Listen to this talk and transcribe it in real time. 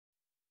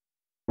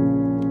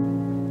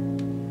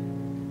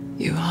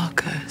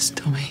cursed,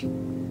 Tommy.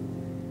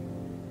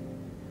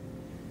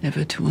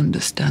 Never to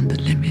understand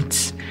the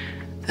limits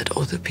that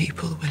other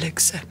people will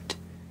accept.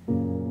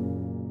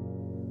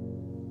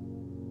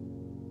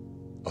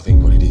 I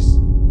think what it is,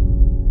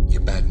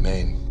 you're bad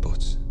men,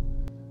 but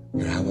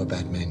you're our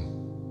bad men.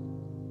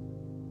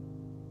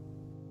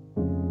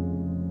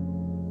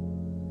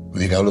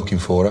 Will you go looking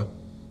for her?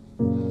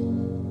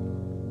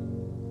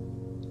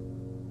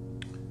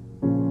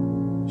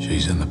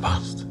 She's in the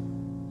past.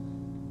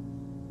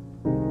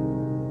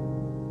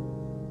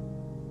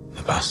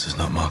 The past is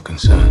not my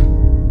concern.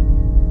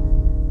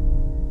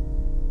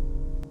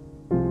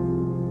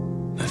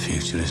 The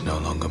future is no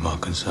longer my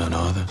concern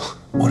either.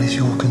 What is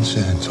your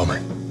concern, Tommy?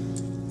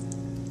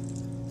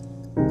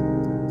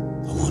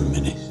 The 1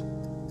 minute.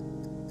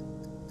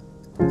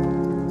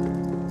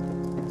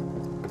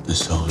 The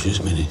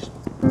soldier's minute.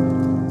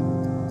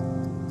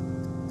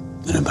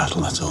 In a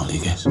battle, that's all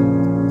you get.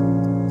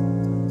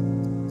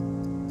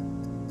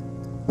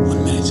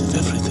 1 minute of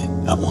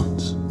everything at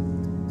once.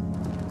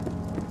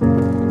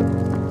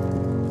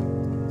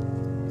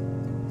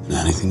 And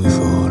anything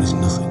before is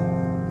nothing.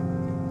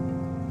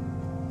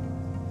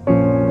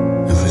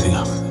 Everything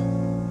after,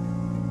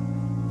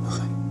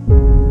 nothing.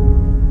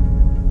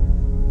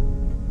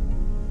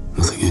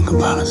 Nothing in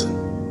comparison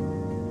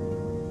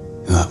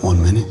to that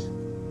 1 minute.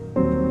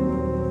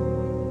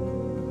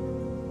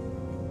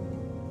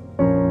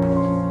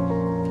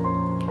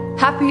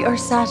 Happy or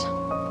sad?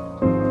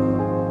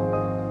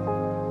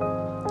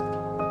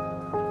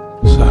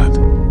 Sad.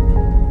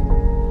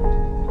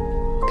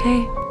 Okay.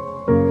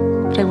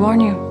 But I warn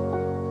you,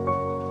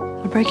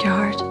 I'll break your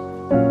heart.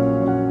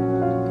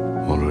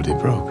 Already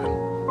broken.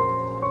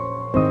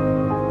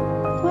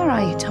 Where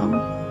are you, Tom?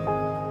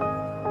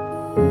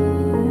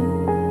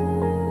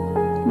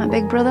 My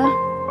big brother?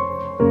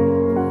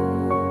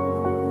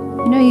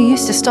 You know, you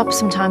used to stop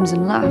sometimes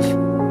and laugh.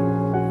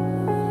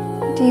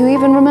 Do you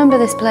even remember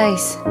this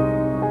place? You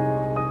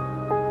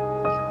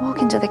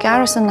walk into the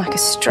garrison like a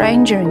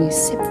stranger and you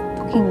sip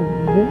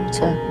fucking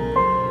water.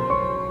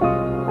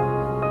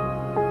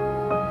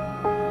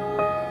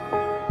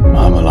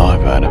 I'm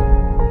alive, Adam.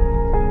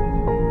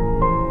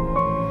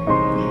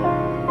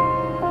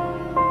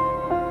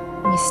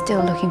 You're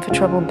still looking for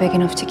trouble big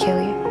enough to kill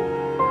you?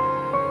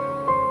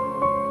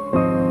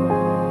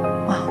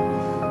 Well,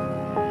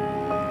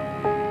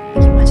 I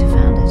think you might have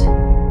found it.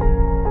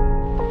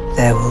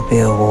 There will be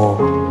a war,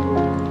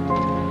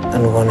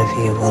 and one of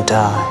you will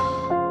die.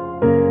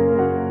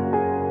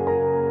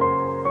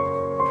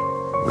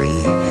 We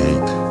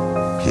hate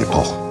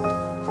people,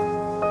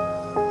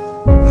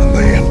 and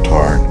they in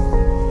turn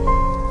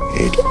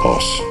hate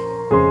us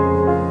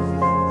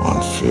and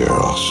fear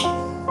us.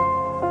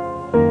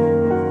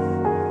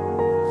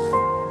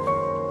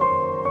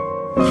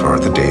 Before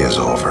the day is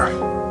over,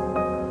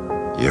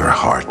 your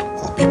heart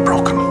will be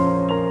broken,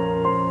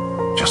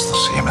 just the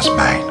same as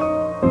mine.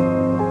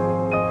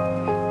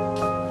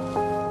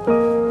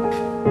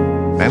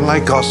 Men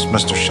like us,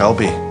 Mr.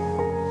 Shelby,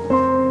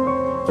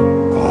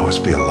 will always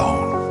be alone.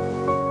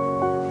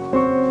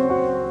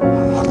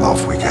 And what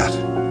love we get,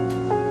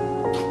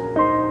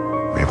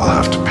 we will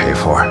have to pay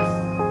for.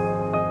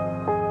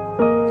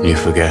 You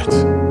forget,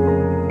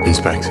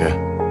 Inspector.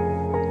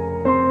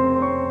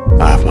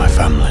 I have my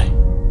family.